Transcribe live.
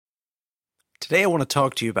Today I want to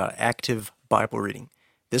talk to you about active Bible reading.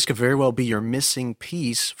 This could very well be your missing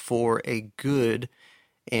piece for a good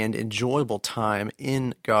and enjoyable time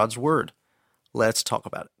in God's Word. Let's talk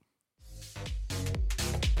about it.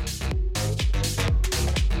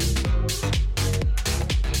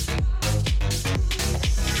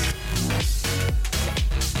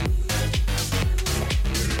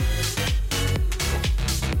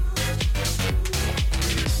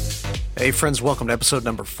 Hey friends, welcome to episode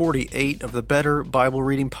number 48 of the Better Bible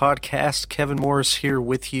Reading Podcast. Kevin Morris here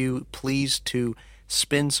with you, pleased to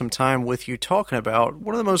spend some time with you talking about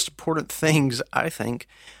one of the most important things, I think,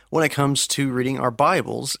 when it comes to reading our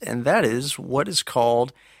Bibles, and that is what is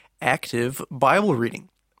called active Bible reading.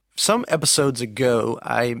 Some episodes ago,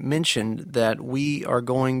 I mentioned that we are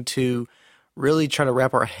going to really try to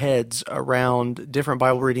wrap our heads around different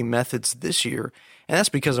Bible reading methods this year. And that's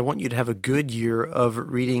because I want you to have a good year of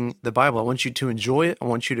reading the Bible. I want you to enjoy it. I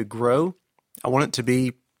want you to grow. I want it to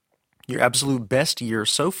be your absolute best year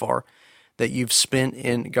so far that you've spent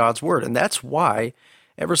in God's Word. And that's why,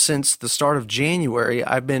 ever since the start of January,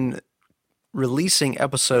 I've been releasing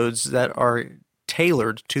episodes that are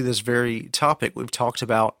tailored to this very topic. We've talked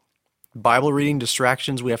about Bible reading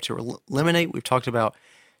distractions we have to eliminate. We've talked about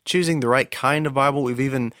choosing the right kind of Bible. We've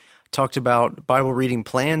even talked about Bible reading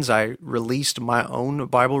plans. I released my own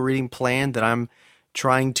Bible reading plan that I'm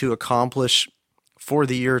trying to accomplish for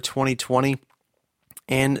the year 2020.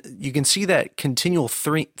 And you can see that continual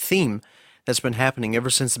theme that's been happening ever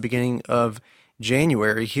since the beginning of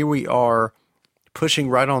January. Here we are pushing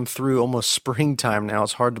right on through almost springtime now.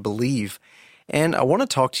 It's hard to believe. And I want to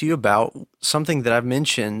talk to you about something that I've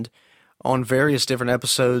mentioned on various different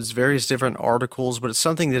episodes, various different articles, but it's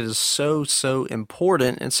something that is so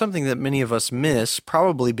important and something that many of us miss,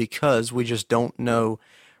 probably because we just don't know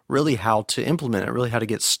really how to implement it, really how to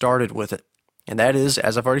get started with it. And that is,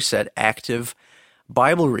 as I've already said, active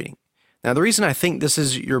Bible reading. Now, the reason I think this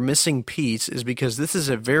is your missing piece is because this is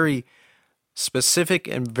a very specific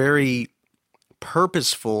and very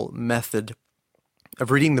purposeful method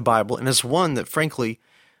of reading the Bible, and it's one that, frankly,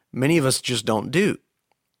 many of us just don't do.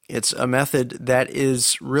 It's a method that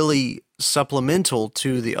is really supplemental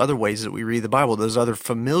to the other ways that we read the Bible, those other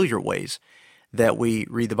familiar ways that we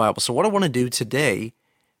read the Bible. So what I want to do today,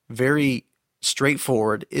 very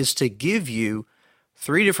straightforward, is to give you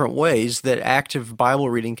 3 different ways that active Bible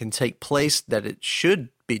reading can take place, that it should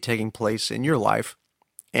be taking place in your life,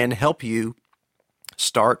 and help you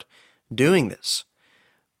start doing this.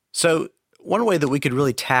 So one way that we could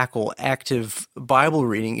really tackle active Bible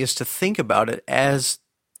reading is to think about it as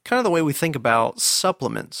kind of the way we think about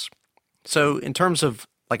supplements. So in terms of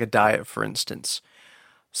like a diet, for instance,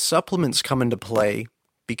 supplements come into play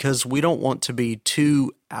because we don't want to be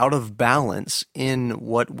too out of balance in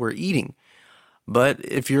what we're eating. But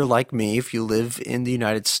if you're like me, if you live in the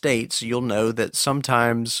United States, you'll know that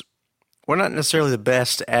sometimes we're not necessarily the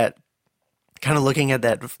best at kind of looking at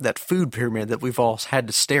that food pyramid that we've all had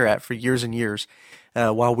to stare at for years and years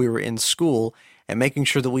while we were in school, and making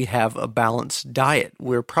sure that we have a balanced diet.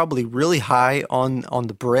 We're probably really high on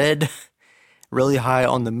the bread, really high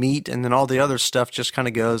on the meat, and then all the other stuff just kind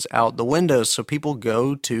of goes out the window. So people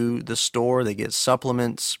go to the store, they get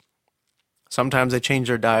supplements. Sometimes they change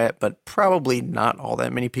their diet, but probably not all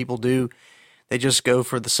that many people do. They just go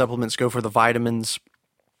for the supplements, go for the vitamins,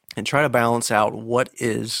 and try to balance out what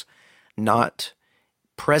is not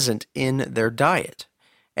present in their diet.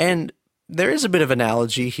 And there is a bit of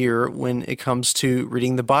analogy here when it comes to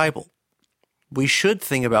reading the Bible. We should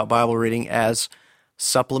think about Bible reading as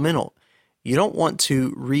supplemental. You don't want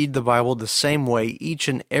to read the Bible the same way each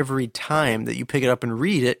and every time that you pick it up and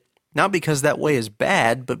read it, not because that way is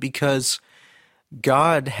bad, but because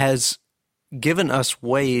God has given us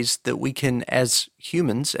ways that we can, as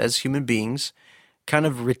humans, as human beings, kind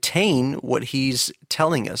of retain what He's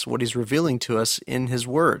telling us, what He's revealing to us in His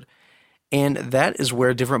Word. And that is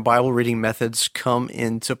where different Bible reading methods come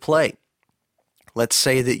into play. Let's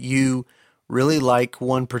say that you really like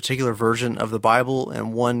one particular version of the Bible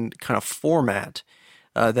and one kind of format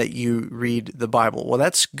that you read the Bible. Well,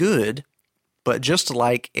 that's good, but just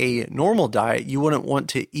like a normal diet, you wouldn't want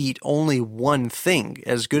to eat only one thing.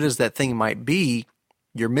 As good as that thing might be,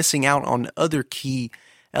 you're missing out on other key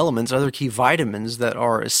elements, other key vitamins that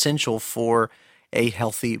are essential for a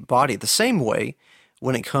healthy body. The same way,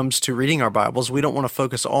 when it comes to reading our Bibles, we don't want to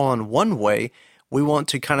focus all on one way. We want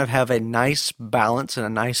to kind of have a nice balance and a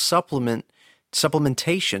nice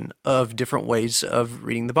supplementation of different ways of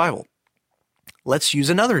reading the Bible. Let's use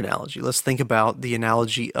another analogy. Let's think about the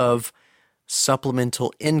analogy of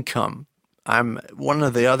supplemental income. One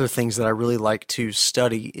of the other things that I really like to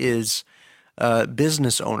study is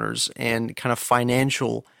business owners and kind of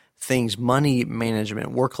financial things, money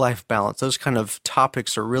management, work-life balance. Those kind of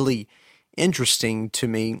topics are really interesting to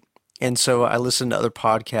me. And so I listen to other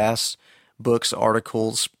podcasts, books,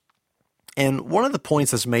 articles. And one of the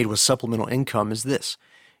points that's made with supplemental income is this.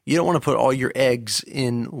 You don't want to put all your eggs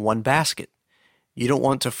in one basket. You don't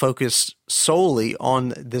want to focus solely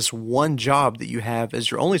on this one job that you have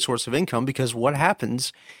as your only source of income, because what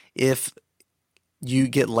happens if you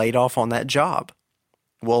get laid off on that job?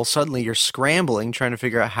 Well, suddenly you're scrambling, trying to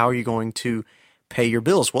figure out how you're going to pay your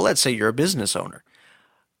bills. Well, let's say you're a business owner.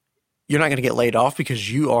 You're not going to get laid off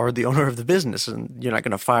because you are the owner of the business and you're not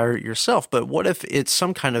going to fire yourself. But what if it's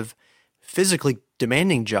some kind of physically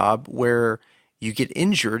demanding job where you get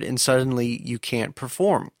injured and suddenly you can't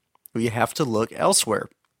perform? Well, you have to look elsewhere.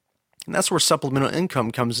 And that's where supplemental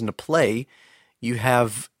income comes into play. You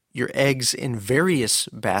have your eggs in various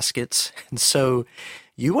baskets. And so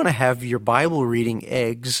you want to have your Bible reading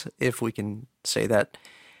eggs, if we can say that,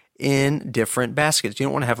 in different baskets. You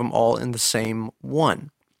don't want to have them all in the same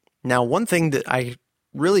one. Now, one thing that I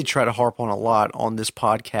really try to harp on a lot on this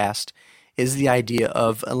podcast is the idea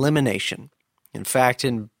of elimination. In fact,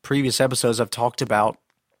 in previous episodes, I've talked about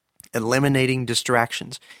eliminating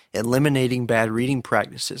distractions, eliminating bad reading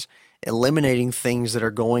practices, eliminating things that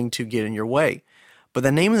are going to get in your way. But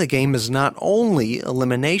the name of the game is not only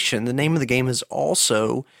elimination, the name of the game is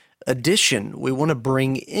also addition. We want to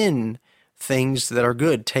bring in things that are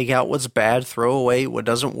good. Take out what's bad, throw away what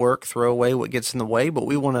doesn't work, throw away what gets in the way, but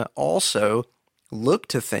we want to also look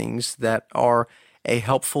to things that are a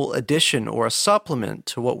helpful addition or a supplement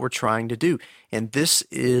to what we're trying to do. And this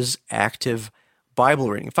is active Bible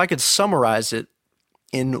reading. If I could summarize it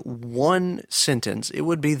in one sentence, it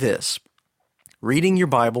would be this: reading your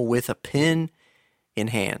Bible with a pen in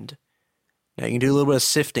hand. Now, you can do a little bit of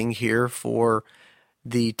sifting here for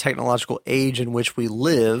the technological age in which we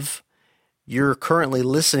live. You're currently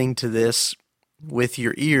listening to this with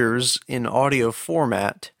your ears in audio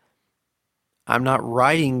format. I'm not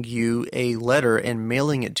writing you a letter and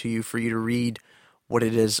mailing it to you for you to read what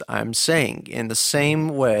it is I'm saying. In the same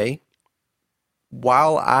way,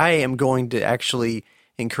 while I am going to actually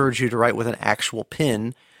encourage you to write with an actual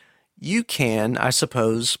pen, you can, I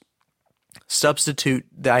suppose, substitute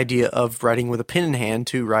the idea of writing with a pen in hand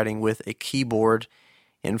to writing with a keyboard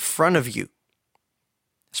in front of you,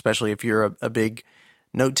 especially if you're a big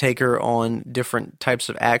note taker on different types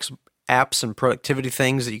of apps and productivity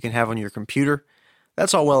things that you can have on your computer.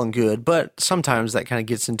 That's all well and good, but sometimes that kind of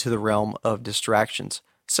gets into the realm of distractions.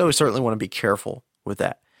 So we certainly want to be careful with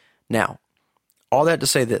that. Now, all that to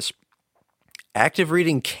say this: active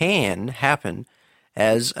reading can happen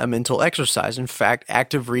as a mental exercise. In fact,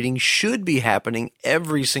 active reading should be happening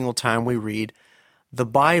every single time we read the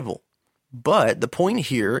Bible. But the point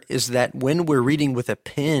here is that when we're reading with a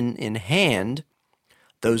pen in hand,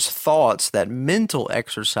 those thoughts, that mental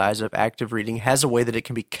exercise of active reading, has a way that it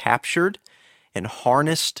can be captured and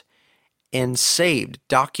harnessed and saved,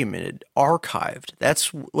 documented, archived.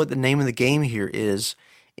 That's what the name of the game here is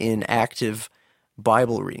in active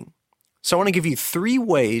Bible reading. So I want to give you 3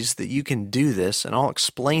 ways that you can do this, and I'll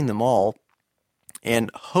explain them all,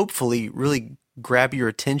 and hopefully really grab your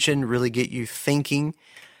attention, really get you thinking,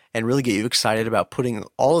 and really get you excited about putting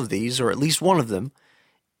all of these, or at least one of them,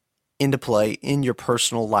 into play in your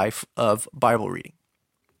personal life of Bible reading.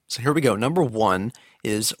 So here we go. Number 1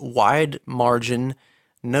 is wide margin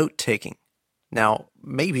note-taking. Now,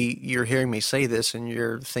 maybe you're hearing me say this and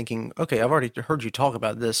you're thinking, okay, I've already heard you talk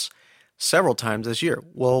about this several times this year.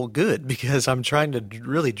 Well, good, because I'm trying to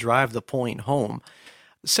really drive the point home.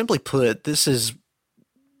 Simply put, this is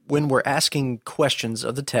when we're asking questions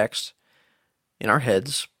of the text in our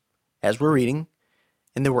heads as we're reading,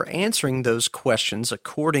 and then we're answering those questions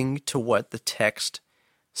according to what the text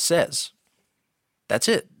says. That's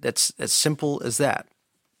it. That's as simple as that.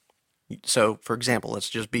 So, for example, let's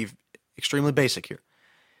just be extremely basic here.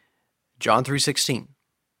 John 3:16.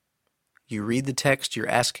 You read the text, you're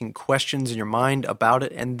asking questions in your mind about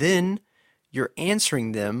it, and then you're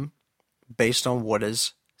answering them based on what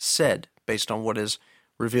is said, based on what is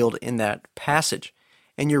revealed in that passage.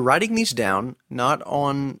 And you're writing these down, not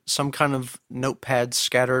on some kind of notepad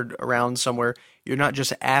scattered around somewhere. You're not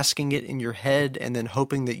just asking it in your head and then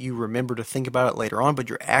hoping that you remember to think about it later on, but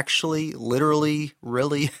you're actually, literally,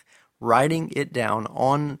 really writing it down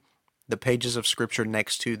on the pages of Scripture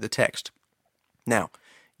next to the text. Now,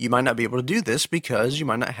 you might not be able to do this because you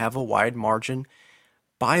might not have a wide margin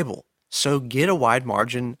Bible. So get a wide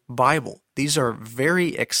margin Bible. These are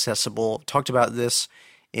very accessible. I've talked about this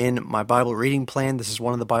in my Bible reading plan. This is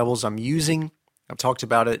one of the Bibles I'm using. I've talked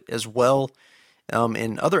about it as well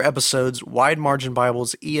In other episodes, Wide Margin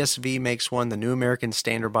Bibles, ESV makes one, the New American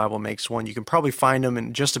Standard Bible makes one. You can probably find them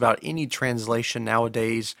in just about any translation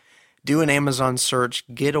nowadays. Do an Amazon search,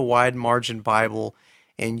 get a Wide Margin Bible,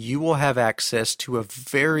 and you will have access to a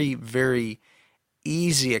very, very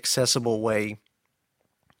easy, accessible way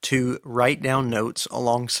to write down notes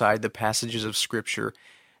alongside the passages of Scripture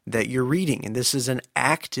that you're reading. And this is an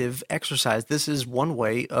active exercise. This is one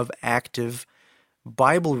way of active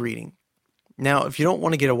Bible reading. Now, if you don't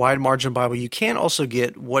want to get a Wide Margin Bible, you can also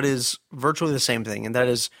get what is virtually the same thing, and that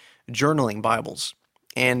is journaling Bibles.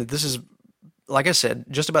 And this is, like I said,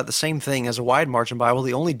 just about the same thing as a Wide Margin Bible.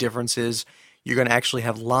 The only difference is you're going to actually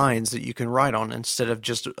have lines that you can write on instead of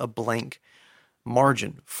just a blank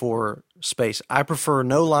margin for space. I prefer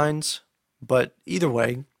no lines, but either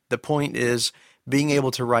way, the point is being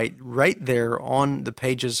able to write right there on the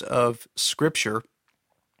pages of Scripture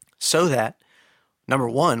so that, number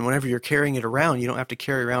one, whenever you're carrying it around, you don't have to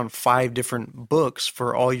carry around 5 different books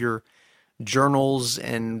for all your journals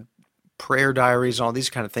and prayer diaries and all these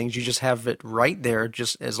kind of things. You just have it right there.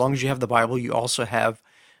 Just as long as you have the Bible, you also have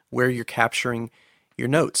where you're capturing your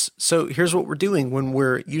notes. So here's what we're doing when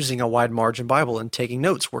we're using a Wide Margin Bible and taking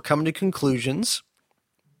notes. We're coming to conclusions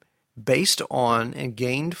based on and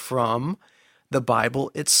gained from the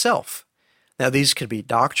Bible itself. Now, these could be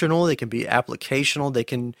doctrinal, they can be applicational, they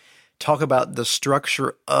can talk about the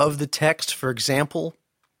structure of the text. For example,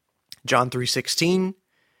 John 3:16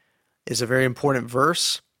 is a very important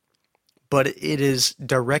verse, but it is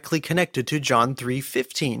directly connected to John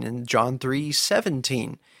 3:15 and John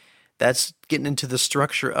 3:17. That's getting into the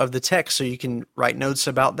structure of the text, so you can write notes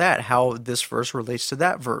about that, how this verse relates to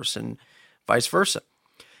that verse, and vice versa.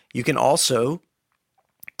 You can also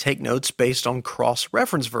take notes based on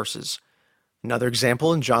cross-reference verses. Another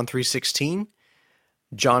example in John 3:16,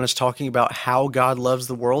 John is talking about how God loves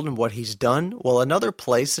the world and what he's done. Well, another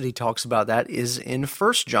place that he talks about that is in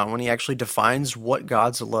 1 John, when he actually defines what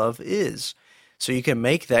God's love is. So you can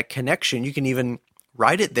make that connection. You can even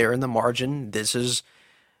write it there in the margin. This is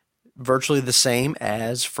virtually the same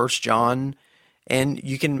as 1 John, and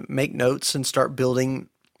you can make notes and start building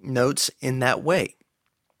notes in that way.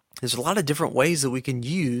 There's a lot of different ways that we can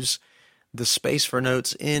use the space for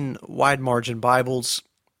notes in Wide Margin Bibles,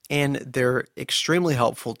 and they're extremely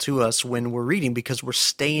helpful to us when we're reading because we're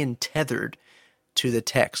staying tethered to the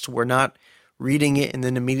text. We're not reading it and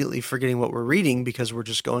then immediately forgetting what we're reading because we're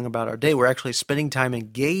just going about our day. We're actually spending time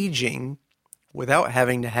engaging without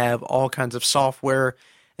having to have all kinds of software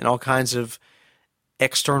and all kinds of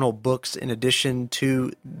external books in addition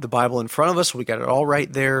to the Bible in front of us. We got it all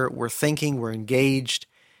right there. We're thinking, we're engaged,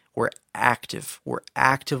 we're active. We're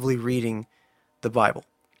actively reading the Bible.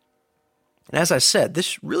 And as I said,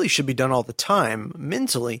 this really should be done all the time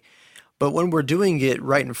mentally, but when we're doing it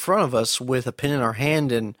right in front of us with a pen in our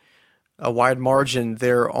hand and a wide margin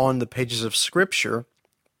there on the pages of Scripture,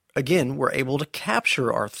 again, we're able to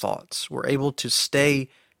capture our thoughts. We're able to stay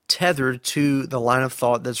tethered to the line of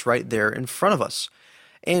thought that's right there in front of us.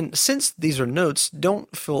 And since these are notes,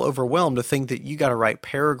 don't feel overwhelmed to think that you got to write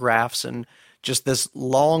paragraphs and just this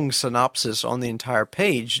long synopsis on the entire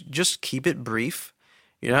page. Just keep it brief.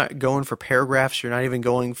 You're not going for paragraphs. You're not even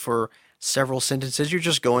going for several sentences. You're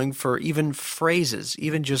just going for even phrases,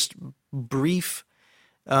 even just brief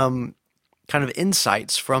kind of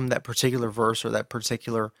insights from that particular verse or that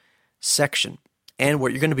particular section. And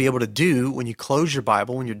what you're going to be able to do when you close your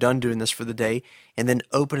Bible, when you're done doing this for the day, and then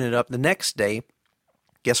open it up the next day,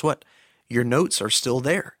 guess what? Your notes are still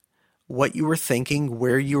there. What you were thinking,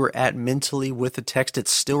 where you were at mentally with the text,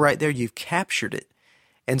 it's still right there. You've captured it.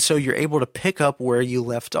 And so you're able to pick up where you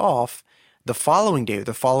left off the following day or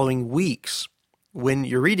the following weeks when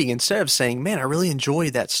you're reading, instead of saying, man, I really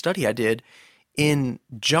enjoyed that study I did in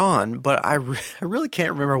John, but I really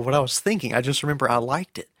can't remember what I was thinking. I just remember I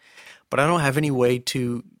liked it. But I don't have any way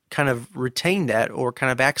to kind of retain that or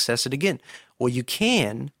kind of access it again. Well, you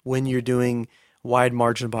can when you're doing Wide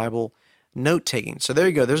Margin Bible note-taking. So there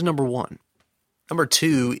you go. There's number one. Number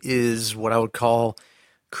two is what I would call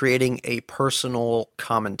creating a personal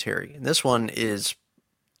commentary. And this one is,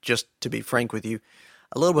 just to be frank with you,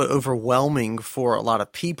 a little bit overwhelming for a lot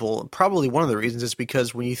of people. Probably one of the reasons is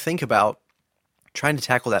because when you think about trying to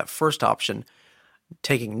tackle that first option,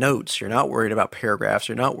 taking notes, you're not worried about paragraphs,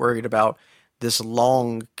 you're not worried about this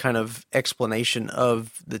long kind of explanation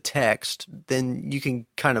of the text, then you can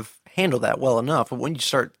kind of handle that well enough. But when you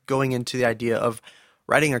start going into the idea of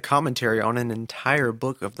writing a commentary on an entire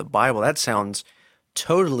book of the Bible, that sounds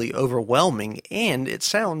totally overwhelming, and it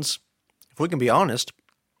sounds, if we can be honest,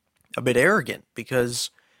 a bit arrogant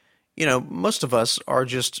because, most of us are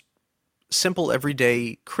just simple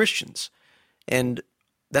everyday Christians. And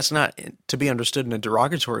that's not to be understood in a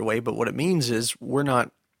derogatory way, but what it means is we're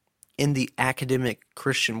not in the academic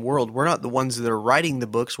Christian world. We're not the ones that are writing the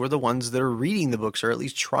books. We're the ones that are reading the books, or at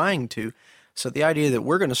least trying to. So the idea that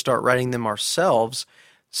we're going to start writing them ourselves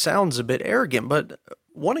sounds a bit arrogant, but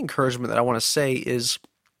one encouragement that I want to say is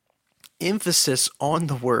emphasis on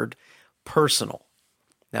the word personal.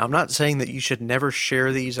 Now, I'm not saying that you should never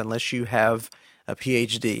share these unless you have a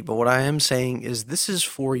PhD, but what I am saying is this is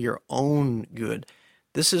for your own good.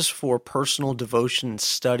 This is for personal devotion,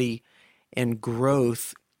 study, and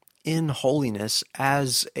growth in holiness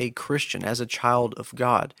as a Christian, as a child of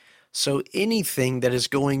God. So anything that is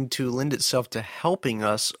going to lend itself to helping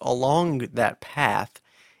us along that path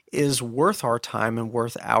is worth our time and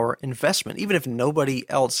worth our investment. Even if nobody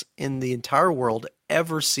else in the entire world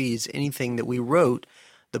ever sees anything that we wrote,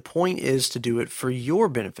 the point is to do it for your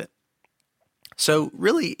benefit. So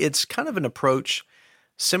really, it's kind of an approach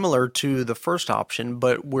similar to the first option,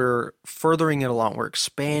 but we're furthering it along. We're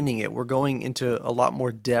expanding it. We're going into a lot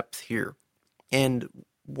more depth here. And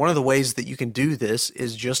one of the ways that you can do this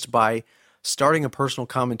is just by starting a personal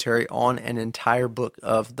commentary on an entire book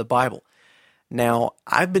of the Bible. Now,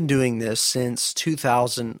 I've been doing this since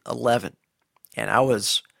 2011, and I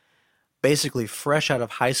was basically fresh out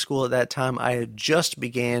of high school at that time. I had just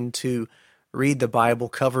began to read the Bible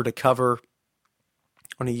cover to cover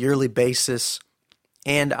on a yearly basis,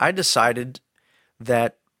 and I decided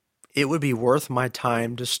that it would be worth my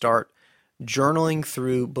time to start journaling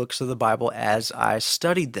through books of the Bible as I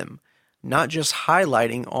studied them, not just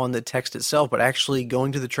highlighting on the text itself, but actually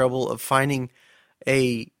going to the trouble of finding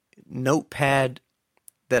a notepad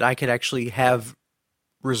that I could actually have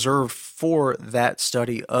reserved for that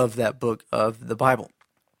study of that book of the Bible.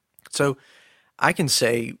 So I can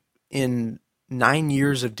say in 9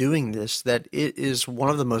 years of doing this that it is one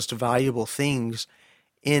of the most valuable things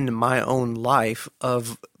in my own life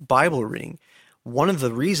of Bible reading. One of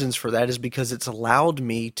the reasons for that is because it's allowed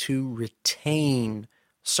me to retain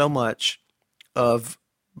so much of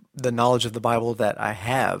the knowledge of the Bible that I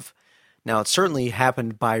have. Now, it certainly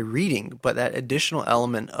happened by reading, but that additional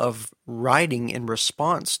element of writing in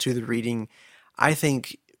response to the reading, I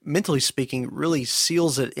think, mentally speaking, really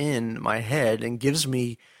seals it in my head and gives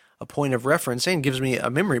me a point of reference and gives me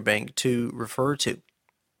a memory bank to refer to.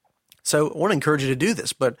 So I want to encourage you to do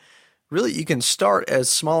this, but really you can start as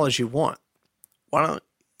small as you want. Why don't,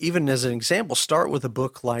 even as an example, start with a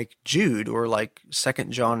book like Jude or like 2nd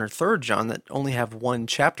John or 3rd John that only have one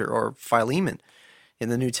chapter, or Philemon in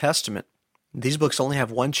the New Testament. These books only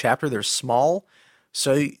have one chapter. They're small,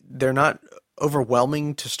 so they're not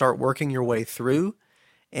overwhelming to start working your way through,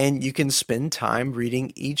 and you can spend time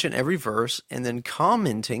reading each and every verse and then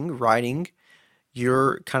commenting, writing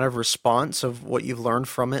your kind of response of what you've learned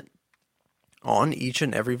from it on each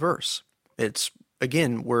and every verse. It's,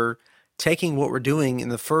 again, we're taking what we're doing in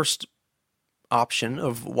the first option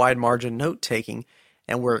of wide margin note taking,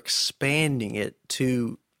 and we're expanding it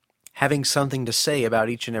to having something to say about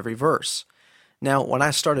each and every verse. Now, when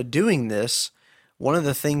I started doing this, one of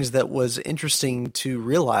the things that was interesting to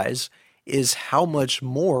realize is how much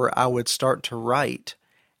more I would start to write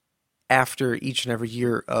after each and every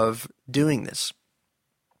year of doing this.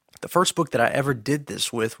 The first book that I ever did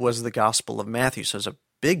this with was the Gospel of Matthew, so it's a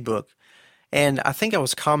big book, and I think I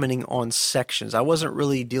was commenting on sections. I wasn't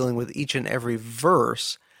really dealing with each and every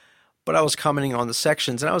verse, but I was commenting on the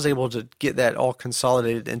sections, and I was able to get that all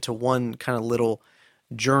consolidated into one kind of little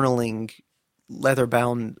journaling,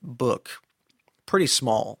 leather-bound book. Pretty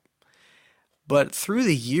small. But through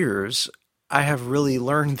the years, I have really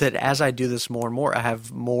learned that as I do this more and more, I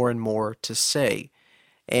have more and more to say.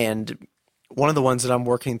 And one of the ones that I'm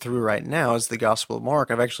working through right now is the Gospel of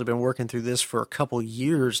Mark. I've actually been working through this for a couple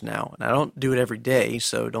years now, and I don't do it every day,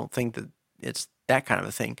 so don't think that it's that kind of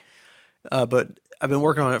a thing. But I've been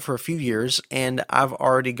working on it for a few years, and I've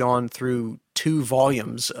already gone through 2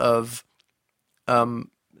 volumes of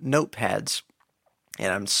notepads,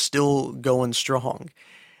 and I'm still going strong.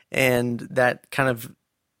 And that kind of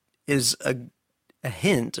is a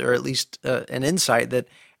hint, or at least an insight, that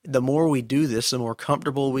the more we do this, the more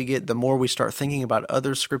comfortable we get, the more we start thinking about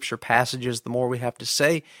other scripture passages, the more we have to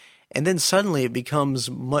say, and then suddenly it becomes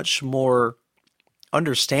much more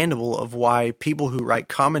understandable of why people who write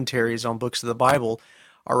commentaries on books of the Bible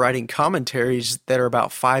are writing commentaries that are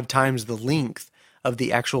about 5 times the length of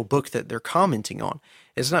the actual book that they're commenting on.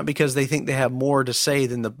 It's not because they think they have more to say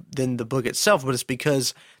than the book itself, but it's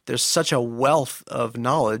because there's such a wealth of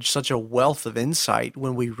knowledge, such a wealth of insight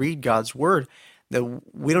when we read God's Word that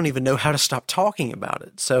we don't even know how to stop talking about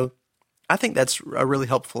it. So I think that's a really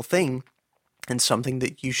helpful thing and something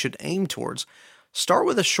that you should aim towards. start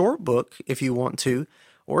with a short book if you want to,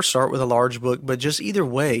 or start with a large book, but just either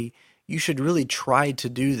way, you should really try to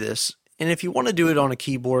do this. And if you want to do it on a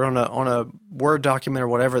keyboard, on a Word document or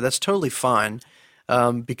whatever, that's totally fine.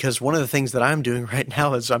 Because one of the things that I'm doing right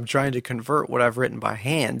now is I'm trying to convert what I've written by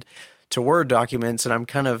hand to Word documents, and I'm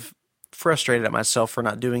kind of frustrated at myself for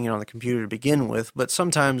not doing it on the computer to begin with. But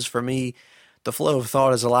sometimes for me, the flow of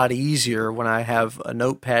thought is a lot easier when I have a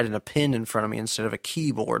notepad and a pen in front of me instead of a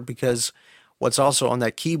keyboard, because what's also on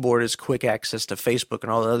that keyboard is quick access to Facebook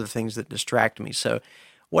and all the other things that distract me. So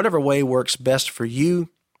whatever way works best for you,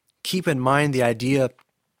 keep in mind the idea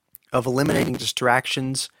of eliminating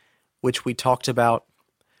distractions, which we talked about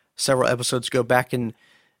several episodes ago back in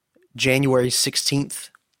January 16th.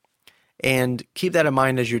 And keep that in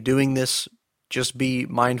mind as you're doing this. Just be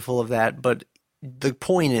mindful of that. But the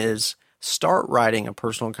point is, start writing a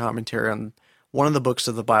personal commentary on one of the books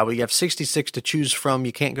of the Bible. You have 66 to choose from.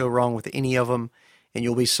 You can't go wrong with any of them. And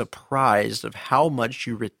you'll be surprised of how much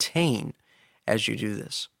you retain as you do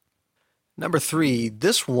this. Number 3,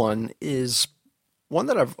 this one is one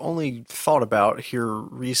that I've only thought about here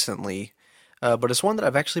recently, but it's one that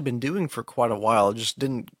I've actually been doing for quite a while. It just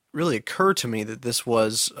didn't really occur to me that this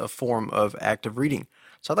was a form of active reading.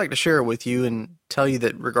 So I'd like to share it with you and tell you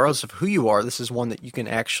that regardless of who you are, this is one that you can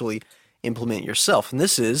actually implement yourself. And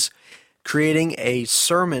this is creating a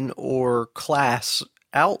sermon or class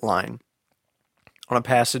outline on a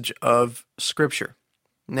passage of Scripture.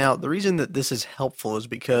 Now, the reason that this is helpful is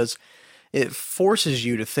because it forces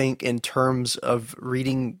you to think in terms of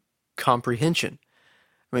reading comprehension.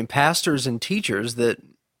 I mean, pastors and teachers that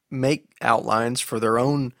make outlines for their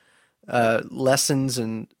own lessons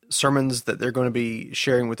and sermons that they're going to be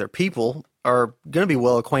sharing with their people are going to be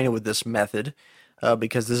well acquainted with this method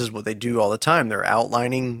because this is what they do all the time. They're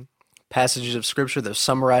outlining passages of Scripture, they're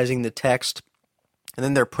summarizing the text, and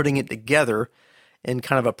then they're putting it together in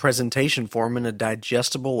kind of a presentation form in a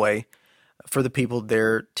digestible way for the people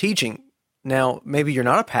they're teaching. Now, maybe you're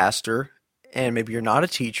not a pastor, and maybe you're not a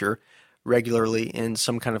teacher regularly in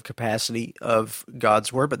some kind of capacity of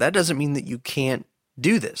God's Word, but that doesn't mean that you can't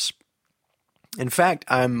do this. In fact,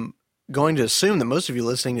 I'm going to assume that most of you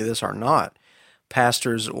listening to this are not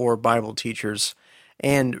pastors or Bible teachers,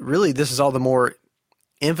 and really this is all the more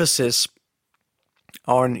emphasis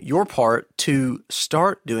on your part to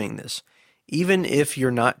start doing this, even if you're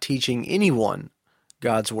not teaching anyone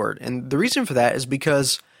God's Word. And the reason for that is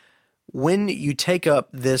because when you take up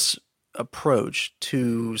this approach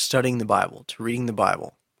to studying the Bible, to reading the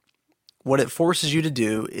Bible, what it forces you to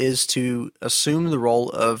do is to assume the role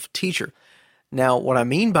of teacher. Now, what I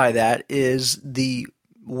mean by that is the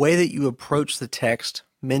way that you approach the text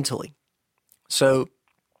mentally. So,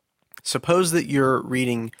 suppose that you're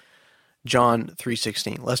reading John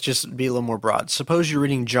 3:16. Let's just be a little more broad. Suppose you're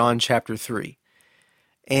reading John chapter 3,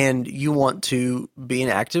 and you want to be an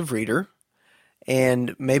active reader,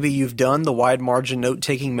 and maybe you've done the wide margin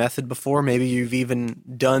note-taking method before. Maybe you've even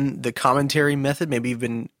done the commentary method. Maybe you've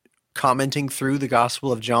been commenting through the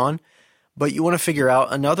Gospel of John, but you want to figure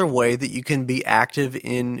out another way that you can be active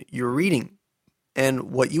in your reading.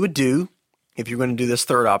 And what you would do, if you're going to do this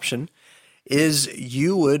third option, is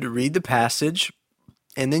you would read the passage,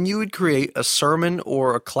 and then you would create a sermon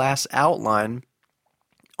or a class outline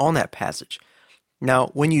on that passage. Now,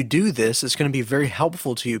 when you do this, it's going to be very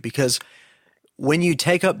helpful to you because when you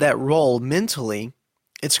take up that role mentally,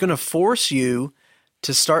 it's going to force you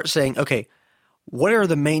to start saying, okay, what are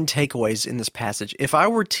the main takeaways in this passage? If I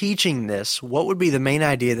were teaching this, what would be the main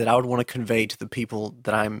idea that I would want to convey to the people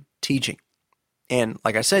that I'm teaching? And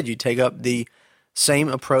like I said, you take up the same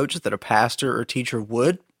approach that a pastor or teacher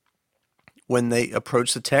would when they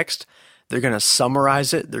approach the text. They're going to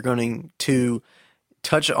summarize it. They're going to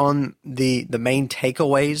touch on the main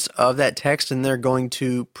takeaways of that text, and they're going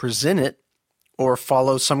to present it or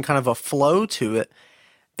follow some kind of a flow to it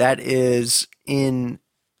that is in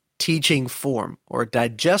teaching form or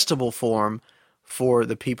digestible form for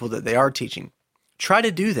the people that they are teaching. Try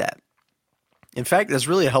to do that. In fact, that's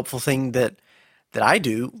really a helpful thing that I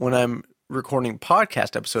do when I'm recording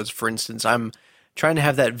podcast episodes. For instance, I'm trying to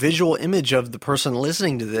have that visual image of the person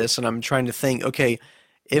listening to this, and I'm trying to think, okay,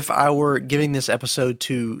 if I were giving this episode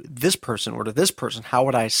to this person or to this person, how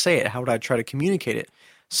would I say it? How would I try to communicate it?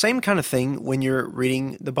 Same kind of thing when you're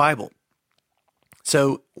reading the Bible.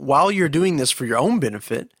 So while you're doing this for your own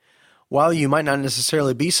benefit, while you might not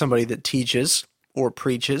necessarily be somebody that teaches or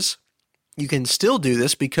preaches, you can still do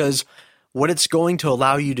this because what it's going to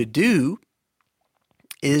allow you to do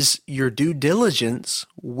is your due diligence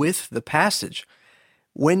with the passage.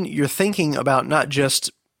 When you're thinking about not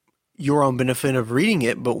just your own benefit of reading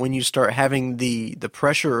it, but when you start having the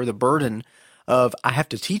pressure or the burden of I have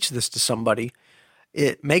to teach this to somebody,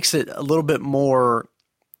 it makes it a little bit more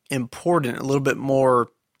important, a little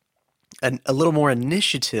more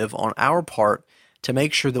initiative on our part to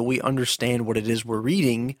make sure that we understand what it is we're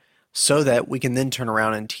reading so that we can then turn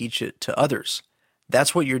around and teach it to others.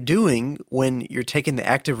 That's what you're doing when you're taking the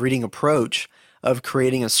active reading approach of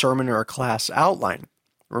creating a sermon or a class outline.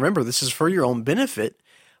 Remember, this is for your own benefit,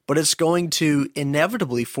 but it's going to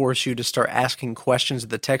inevitably force you to start asking questions of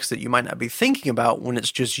the text that you might not be thinking about when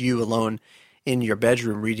it's just you alone in your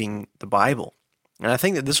bedroom reading the Bible. And I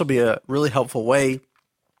think that this will be a really helpful way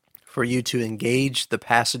for you to engage the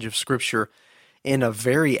passage of Scripture in a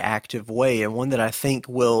very active way, and one that I think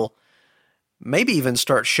will maybe even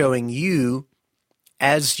start showing you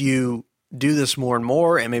as you do this more and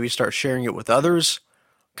more and maybe start sharing it with others,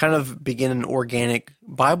 kind of begin an organic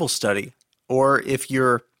Bible study. Or if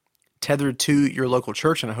you're tethered to your local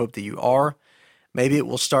church, and I hope that you are, maybe it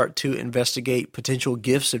will start to investigate potential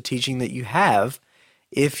gifts of teaching that you have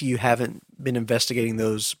if you haven't been investigating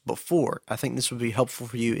those before. I think this would be helpful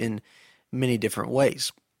for you in many different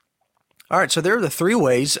ways. All right, so there are the 3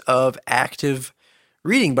 ways of active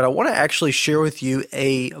reading, but I want to actually share with you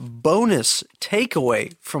a bonus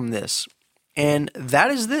takeaway from this. And that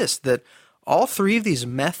is this, that all 3 of these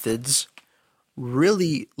methods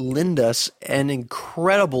really lend us an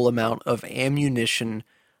incredible amount of ammunition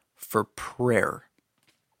for prayer.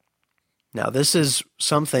 Now, this is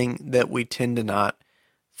something that we tend to not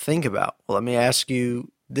think about. Well, let me ask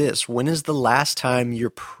you this. When is the last time your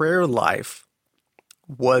prayer life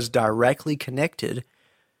was directly connected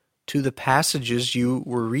to the passages you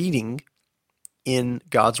were reading in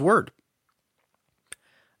God's Word?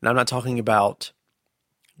 And I'm not talking about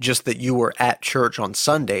just that you were at church on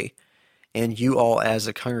Sunday and you all as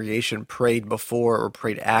a congregation prayed before or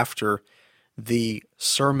prayed after the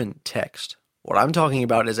sermon text. What I'm talking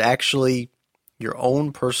about is actually your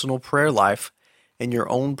own personal prayer life and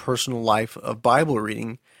your own personal life of Bible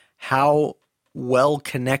reading. How well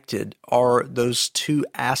connected are those 2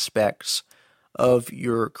 aspects of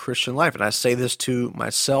your Christian life? And I say this to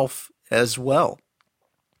myself as well.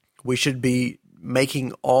 We should be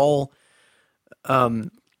making all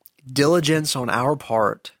diligence on our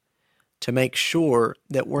part to make sure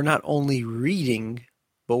that we're not only reading,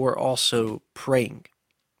 but we're also praying.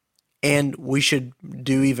 And we should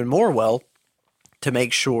do even more well to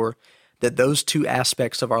make sure that those 2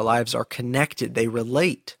 aspects of our lives are connected. They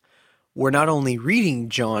relate. We're not only reading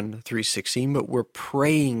John 3:16, but we're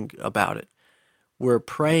praying about it. We're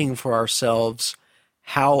praying for ourselves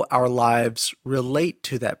how our lives relate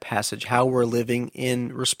to that passage, how we're living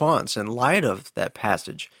in response in light of that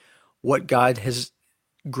passage, what God has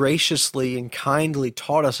graciously and kindly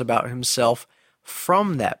taught us about himself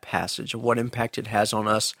from that passage, and what impact it has on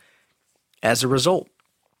us as a result.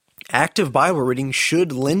 Active Bible reading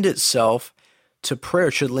should lend itself to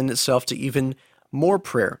prayer, should lend itself to even more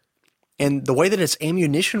prayer. And the way that it's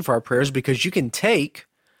ammunition for our prayers, because you can take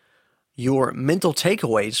your mental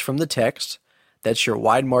takeaways from the text, that's your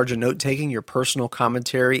wide margin note taking, your personal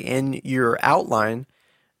commentary, and your outline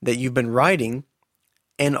that you've been writing,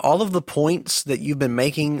 and all of the points that you've been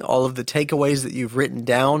making, all of the takeaways that you've written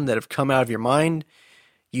down that have come out of your mind,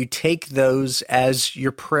 you take those as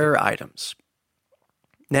your prayer items.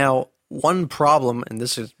 Now, one problem, and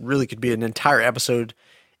this really could be an entire episode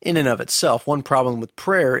in and of itself, one problem with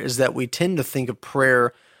prayer is that we tend to think of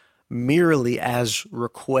prayer merely as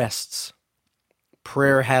requests.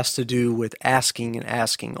 Prayer has to do with asking and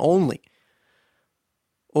asking only,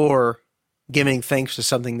 or giving thanks to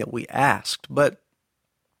something that we asked. But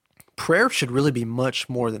prayer should really be much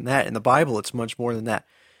more than that. In the Bible, it's much more than that.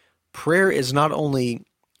 Prayer is not only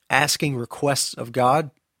asking requests of God,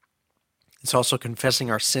 it's also confessing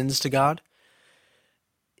our sins to God.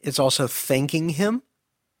 It's also thanking him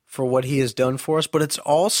for what he has done for us, but it's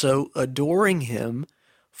also adoring him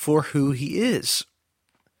for who he is.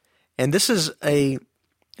 And this is a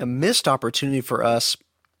missed opportunity for us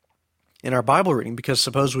in our Bible reading, because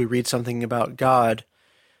suppose we read something about God,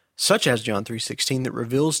 such as John 3:16, that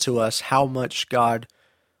reveals to us how much God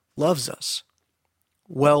loves us.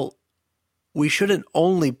 Well, we shouldn't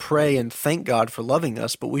only pray and thank God for loving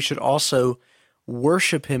us, but we should also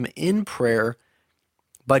worship him in prayer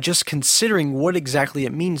by just considering what exactly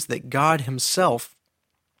it means that God himself,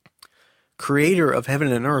 creator of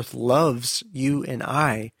heaven and earth, loves you and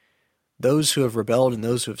I, those who have rebelled and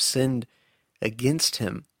those who have sinned against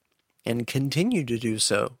him, and continue to do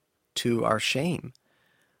so to our shame.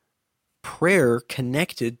 Prayer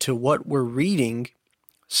connected to what we're reading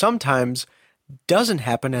sometimes doesn't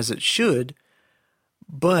happen as it should,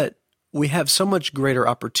 but we have so much greater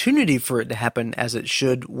opportunity for it to happen as it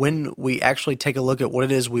should when we actually take a look at what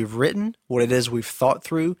it is we've written, what it is we've thought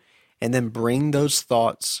through, and then bring those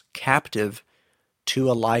thoughts captive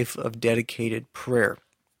to a life of dedicated prayer.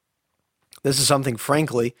 This is something,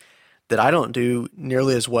 frankly, that I don't do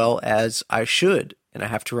nearly as well as I should, and I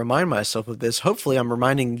have to remind myself of this. Hopefully, I'm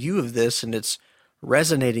reminding you of this, and it's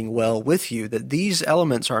resonating well with you, that these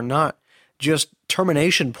elements are not just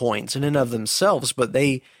termination points in and of themselves, but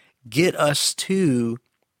they get us to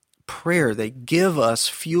prayer. They give us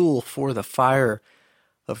fuel for the fire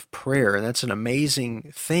of prayer, and that's an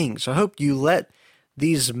amazing thing. So I hope you let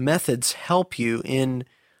these methods help you in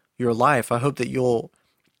your life. I hope that you'll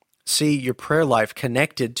see your prayer life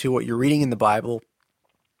connected to what you're reading in the Bible,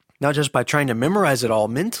 not just by trying to memorize it all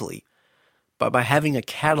mentally, but by having a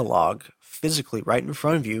catalog physically right in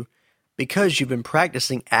front of you, because you've been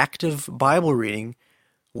practicing active Bible reading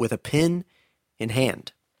with a pen in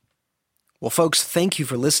hand. Well, folks, thank you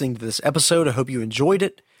for listening to this episode. I hope you enjoyed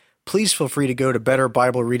it. Please feel free to go to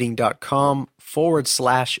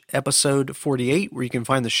betterbiblereading.com/episode 48, where you can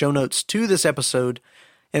find the show notes to this episode.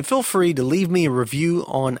 And feel free to leave me a review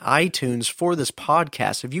on iTunes for this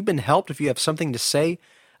podcast. If you've been helped, if you have something to say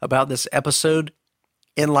about this episode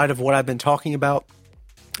in light of what I've been talking about,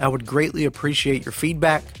 I would greatly appreciate your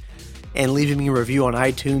feedback and leaving me a review on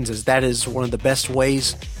iTunes, as that is one of the best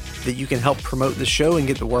ways that you can help promote the show and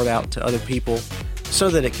get the word out to other people so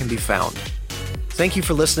that it can be found. Thank you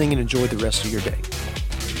for listening, and enjoy the rest of your day.